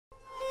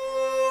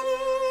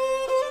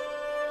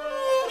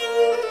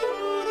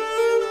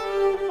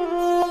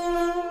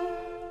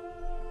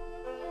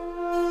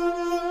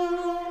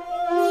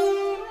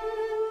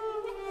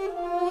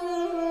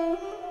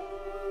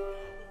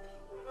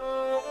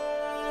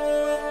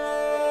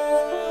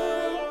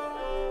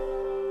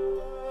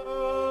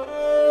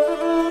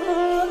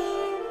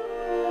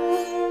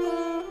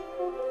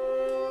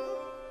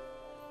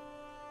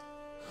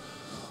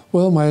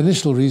Well, my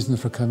initial reason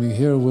for coming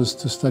here was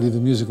to study the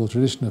musical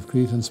tradition of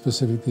Crete, and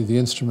specifically the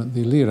instrument,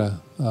 the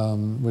lira,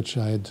 which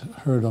I had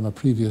heard on a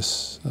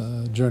previous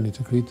journey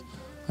to Crete.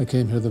 I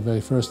came here the very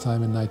first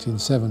time in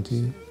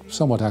 1970,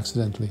 somewhat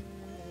accidentally.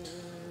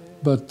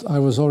 But I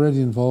was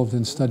already involved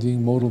in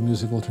studying modal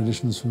musical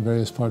traditions from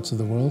various parts of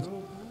the world.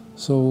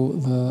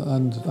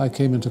 And I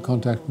came into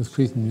contact with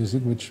Cretan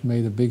music, which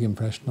made a big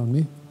impression on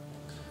me.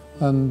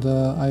 And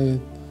I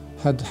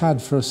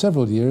had for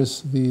several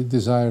years the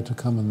desire to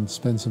come and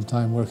spend some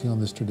time working on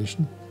this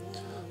tradition.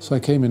 So I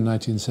came in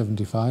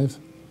 1975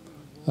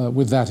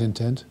 with that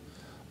intent,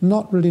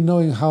 not really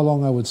knowing how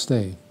long I would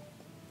stay,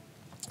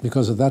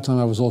 because at that time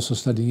I was also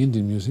studying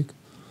Indian music,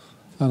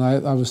 and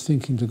I was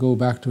thinking to go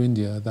back to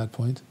India at that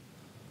point.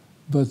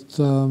 But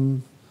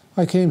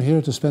I came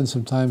here to spend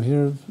some time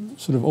here,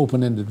 sort of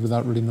open-ended,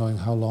 without really knowing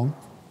how long.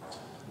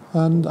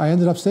 And I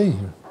ended up staying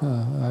here.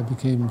 I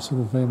became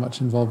sort of very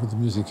much involved with the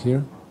music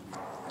here.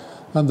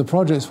 And the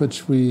projects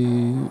which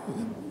we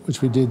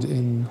did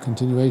in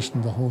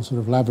continuation, the whole sort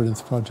of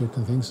Labyrinth project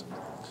and things,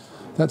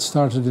 that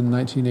started in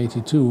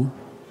 1982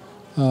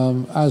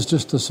 as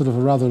just a sort of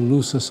a rather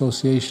loose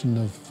association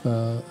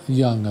of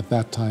young, at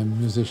that time,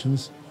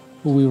 musicians.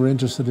 We were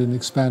interested in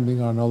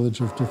expanding our knowledge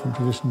of different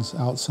traditions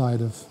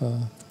outside of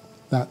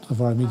that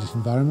of our immediate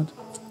environment.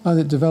 And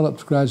it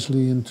developed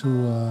gradually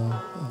into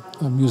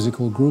a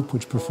musical group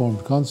which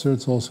performed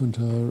concerts, also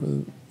into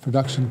a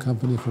production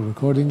company for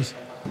recordings,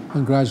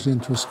 and gradually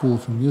into a school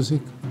for music.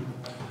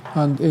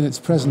 And in its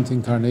present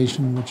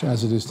incarnation, which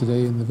as it is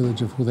today in the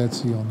village of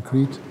Houdetsi on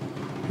Crete,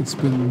 it's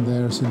been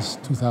there since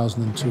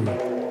 2002,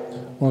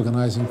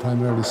 organizing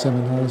primarily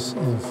seminars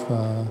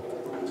of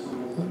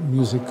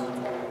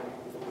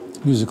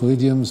musical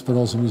idioms, but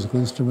also musical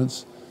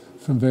instruments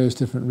from various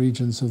different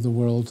regions of the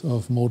world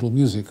of modal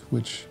music,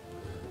 which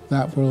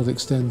that world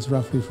extends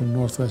roughly from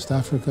Northwest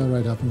Africa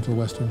right up until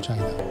Western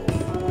China.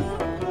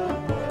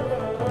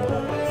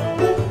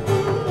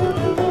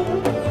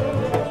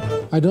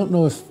 I don't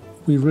know if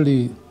we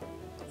really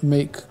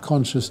make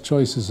conscious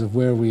choices of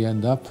where we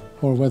end up,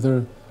 or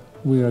whether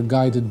we are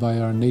guided by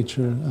our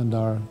nature and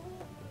our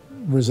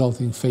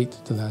resulting fate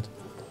to that.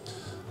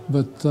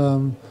 But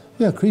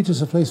yeah, Crete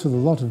is a place with a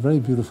lot of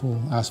very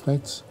beautiful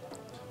aspects.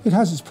 It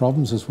has its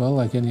problems as well,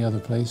 like any other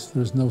place.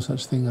 There's no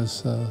such thing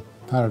as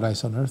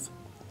paradise on earth,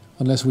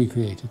 unless we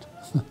create it.